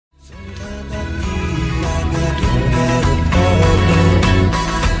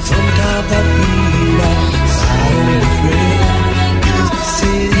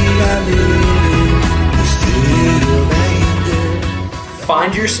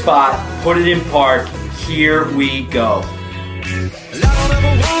your spot, put it in park. Here we go.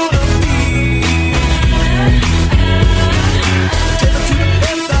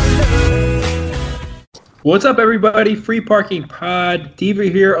 What's up, everybody? Free Parking Pod.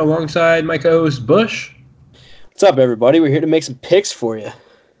 Deaver here alongside my co-host Bush. What's up, everybody? We're here to make some picks for you.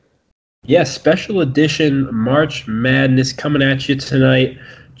 Yes, special edition March Madness coming at you tonight.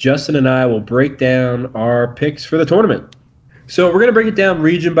 Justin and I will break down our picks for the tournament. So we're going to break it down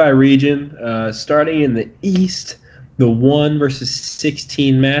region by region, starting in the East, the 1 versus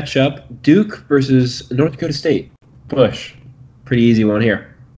 16 matchup, Duke versus North Dakota State. Bush, pretty easy one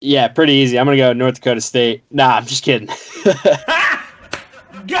here. Yeah, pretty easy. I'm going to go North Dakota State. Nah, I'm just kidding.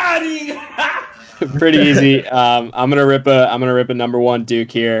 Got him! Pretty easy. I'm gonna rip a number 1 Duke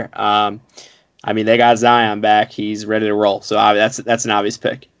here. They got Zion back. He's ready to roll. So that's an obvious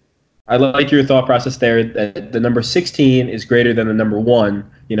pick. I like your thought process there. That the number 16 is greater than the number 1.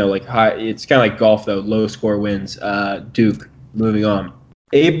 You know, like high. It's kind of like golf though. Low score wins. Duke. Moving on.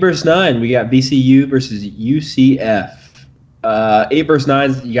 8 versus 9. We got VCU versus UCF. 8 versus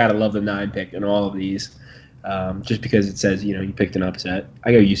 9. You gotta love the 9 pick in all of these. Just because it says you picked an upset.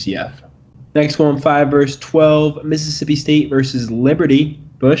 I go UCF. Next one, 5 versus 12, Mississippi State versus Liberty.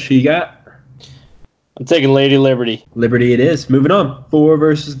 Bush, who you got? I'm taking Lady Liberty. Liberty it is. Moving on, 4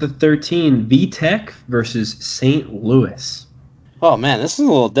 versus the 13, VTech versus St. Louis. Oh, man, this is a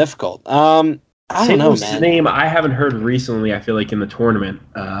little difficult. I don't know, Louis' man. name I haven't heard recently, I feel like, in the tournament.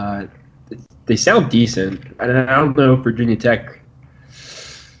 They sound decent. I don't know if Virginia Tech.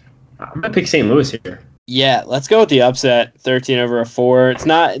 I'm going to pick St. Louis here. Yeah, let's go with the upset, 13 over a 4. It's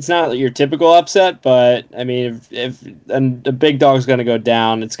not your typical upset, but I mean, if the big dog's going to go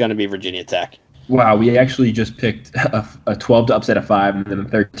down, it's going to be Virginia Tech. Wow, we actually just picked a 12 to upset a 5 and then a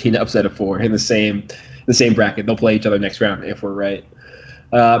 13 to upset a 4 in the same bracket. They'll play each other next round if we're right.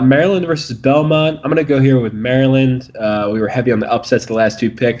 Maryland versus Belmont. I'm going to go here with Maryland. We were heavy on the upsets the last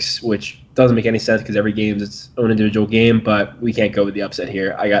 2 picks, which doesn't make any sense because every game is its own individual game, but we can't go with the upset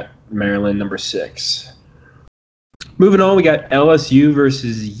here. I got Maryland number 6. Moving on, we got LSU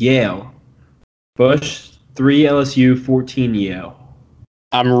versus Yale. Bush, 3 LSU, 14 Yale.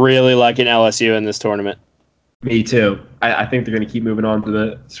 I'm really liking LSU in this tournament. Me too. I think they're going to keep moving on to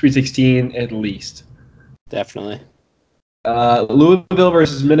the Sweet 16 at least. Definitely. Louisville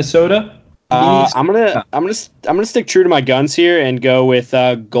versus Minnesota. I'm gonna stick true to my guns here and go with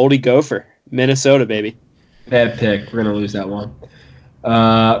Goldie Gopher, Minnesota, baby. Bad pick. We're going to lose that one.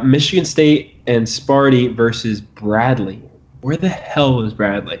 Michigan State and Sparty versus Bradley. Where the hell is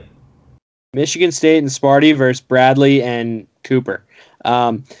Bradley? Michigan State and Sparty versus Bradley and Cooper.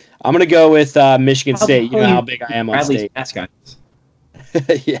 I'm going to go with Michigan State. You know how big I am on Bradley's state. mascot.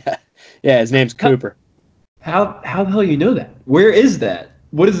 Yeah, his name's Cooper. How the hell you know that? Where is that?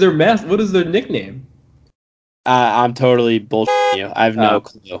 What is their What is their nickname? I'm totally bullshitting you. I have no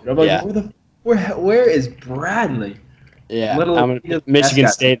clue. I'm like, where is Bradley? Yeah, Michigan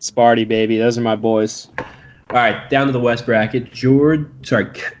State, Sparty, baby. Those are my boys. All right, down to the West bracket.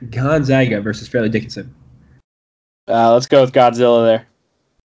 Gonzaga versus Fairleigh Dickinson. Let's go with Godzilla there.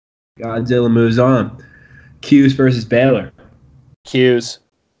 Godzilla moves on. Cuse versus Baylor. Cuse.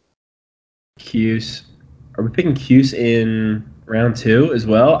 Are we picking Cuse in round 2 as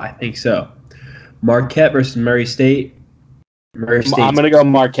well? I think so. Marquette versus Murray State. I'm going to go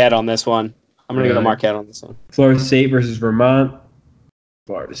Marquette on this one. Florida State versus Vermont.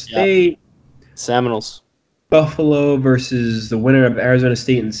 Florida State. Yep. Seminoles. Buffalo versus the winner of Arizona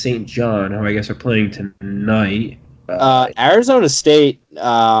State and St. John, who I guess are playing tonight. Arizona State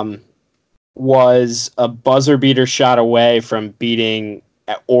was a buzzer beater shot away from beating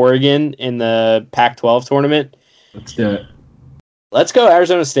Oregon in the Pac-12 tournament. Let's do it. Let's go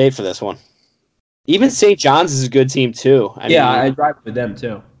Arizona State for this one. Even St. John's is a good team too. I drive with them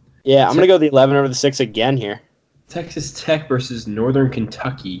too. Yeah, I'm going to go the 11 over the 6 again here. Texas Tech versus Northern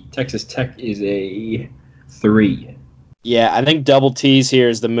Kentucky. Texas Tech is a 3. Yeah, I think double T's here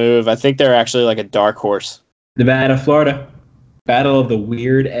is the move. I think they're actually like a dark horse. Nevada, Florida. Battle of the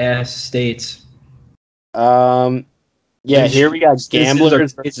weird-ass states. Here we got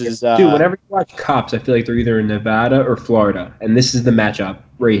Gamblers versus... Dude, whenever you watch Cops, I feel like they're either in Nevada or Florida. And this is the matchup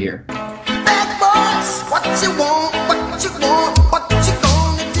right here.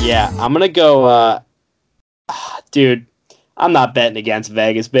 Yeah, I'm going to go... dude, I'm not betting against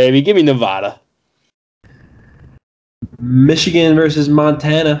Vegas, baby. Give me Nevada. Michigan versus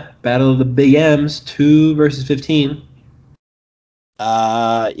Montana. Battle of the Big M's. 2 versus 15.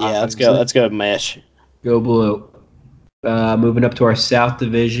 Let's go. Let's go, Mish. Go Blue. Moving up to our South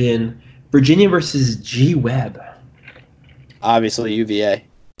Division. Virginia versus G-Web. Obviously, UVA.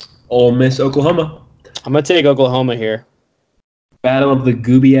 Ole Miss, Oklahoma. I'm going to take Oklahoma here. Battle of the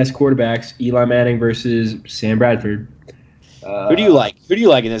gooby-ass quarterbacks, Eli Manning versus Sam Bradford. Who do you like? Who do you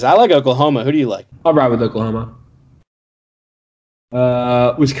like in this? I like Oklahoma. Who do you like? I'll ride with Oklahoma.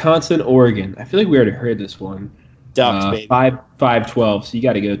 Wisconsin, Oregon. I feel like we already heard this one. Ducks, baby. 5-12, so you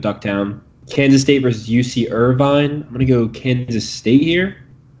got to go Ducktown. Kansas State versus UC Irvine. I'm going to go Kansas State here.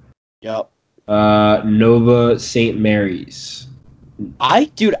 Yep. Nova, St. Mary's. I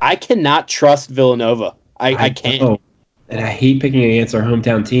cannot trust Villanova. I can't. Know. And I hate picking against our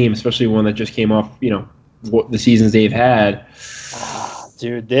hometown team, especially one that just came off, what the seasons they've had.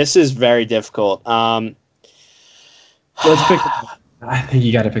 Dude, this is very difficult. Let's pick. I think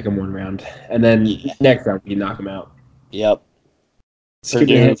you got to pick them one round, and then next round you knock them out. Yep.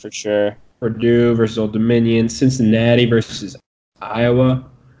 Purdue for sure. Purdue versus Old Dominion. Cincinnati versus Iowa.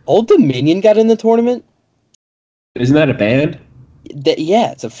 Old Dominion got in the tournament? Isn't that a band?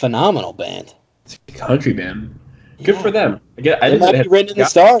 Yeah, it's a phenomenal band. It's a country band. Good for them. It might be written in the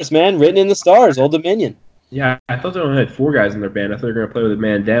stars, man. Written in the stars, Old Dominion. Yeah, I thought they only had 4 guys in their band. I thought they were going to play with a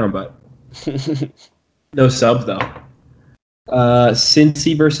man down, but no subs, though.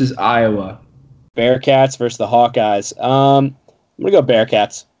 Cincy versus Iowa. Bearcats versus the Hawkeyes. I'm going to go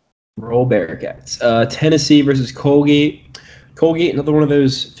Bearcats. Roll Bearcats. Tennessee versus Colgate. Colgate, another one of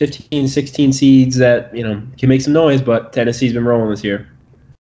those 15, 16 seeds that, can make some noise, but Tennessee's been rolling this year.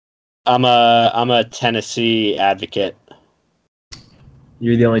 I'm a Tennessee advocate.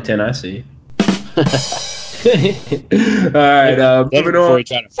 You're the only 10 I see. All right, moving before on. you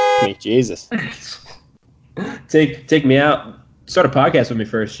try to f me, Jesus. Take me out. Start a podcast with me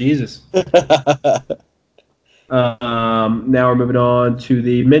first, Jesus. Now we're moving on to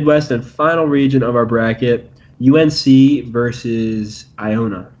the Midwest and final region of our bracket: UNC versus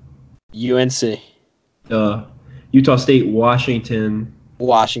Iona. UNC. Utah State, Washington.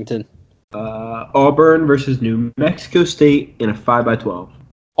 Auburn versus New Mexico State in a 5x12.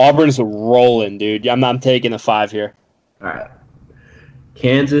 Auburn's rolling, dude. I'm taking the 5 here. All right.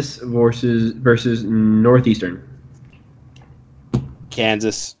 Kansas versus Northeastern.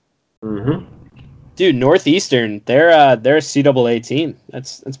 Kansas. Mm-hmm. Dude, Northeastern, they're a CAA team.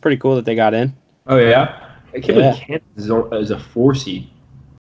 That's pretty cool that they got in. Oh yeah, I can't believe Kansas is a 4 seed.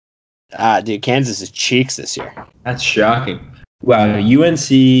 Dude, Kansas is cheeks this year. That's shocking. Wow,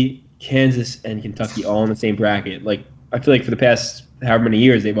 UNC, Kansas, and Kentucky all in the same bracket. Like, I feel like for the past however many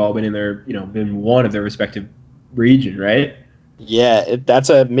years, they've all been in their, been one of their respective region, right? Yeah, that's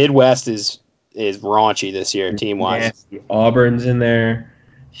a Midwest is raunchy this year, team wise. Yeah, Auburn's in there,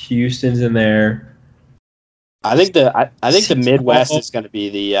 Houston's in there. I think the Midwest is going to be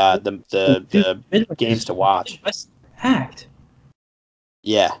the games to watch. Packed.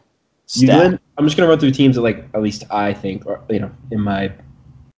 Yeah. I'm just gonna run through teams that, like, at least I think, or in my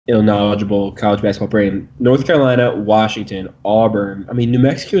ill-knowledgeable college basketball brain: North Carolina, Washington, Auburn. I mean, New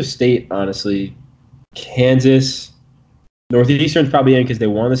Mexico State, honestly, Kansas, Northeastern's probably in because they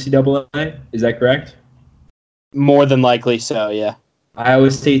won the CAA. Is that correct? More than likely, so yeah.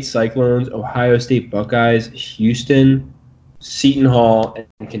 Iowa State Cyclones, Ohio State Buckeyes, Houston, Seton Hall,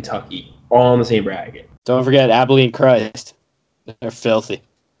 and Kentucky, all in the same bracket. Don't forget Abilene Christ. They're filthy.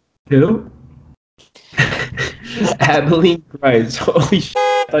 Who? Abilene Christ. Holy shit.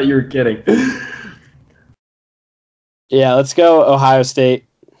 I thought you were kidding. Yeah, let's go Ohio State.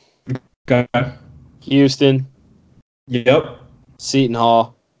 Okay. Houston. Yep. Seton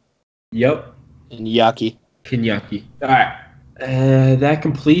Hall. Yep. And Yucky. Kentucky. All right. That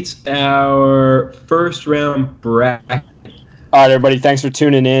completes our first round bracket. All right, everybody, thanks for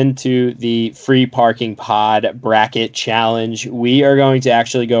tuning in to the Free Parking Pod Bracket Challenge. We are going to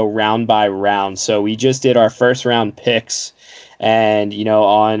actually go round by round. So we just did our first round picks, and,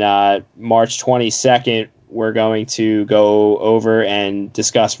 on March 22nd, we're going to go over and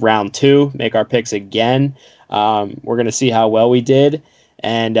discuss round 2, make our picks again. We're going to see how well we did.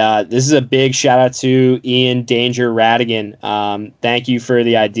 And this is a big shout out to Ian Danger Radigan. Thank you for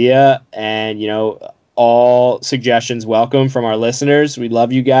the idea, and, all suggestions welcome from our listeners. We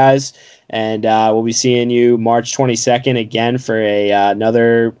love you guys, and we'll be seeing you March 22nd again for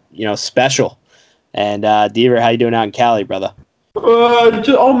another special. And Deaver, how you doing out in Cali, brother? Just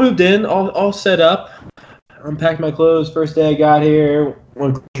all moved in, all set up. Unpacked my clothes first day I got here.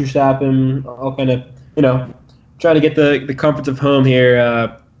 Went grocery shopping. All kind of trying to get the comforts of home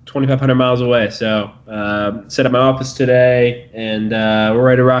here. 2,500 miles away. So set up my office today, and we're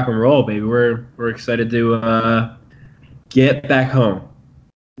ready to rock and roll, baby. We're excited to get back home.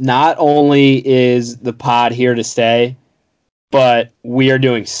 Not only is the pod here to stay, but we are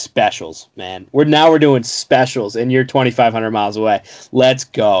doing specials, man. We're doing specials, and you're 2,500 miles away. Let's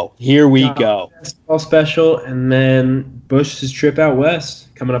go. Here we go. All special, and then Bush's trip out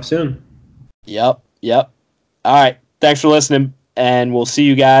west coming up soon. Yep. All right. Thanks for listening, and we'll see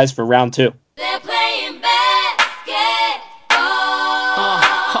you guys for round 2. They're playing basketball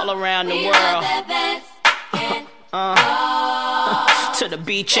all around the world. To the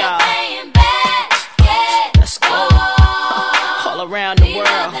beach, y'all. Let's go. All around the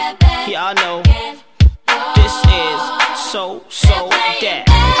world. Y'all know this is so that.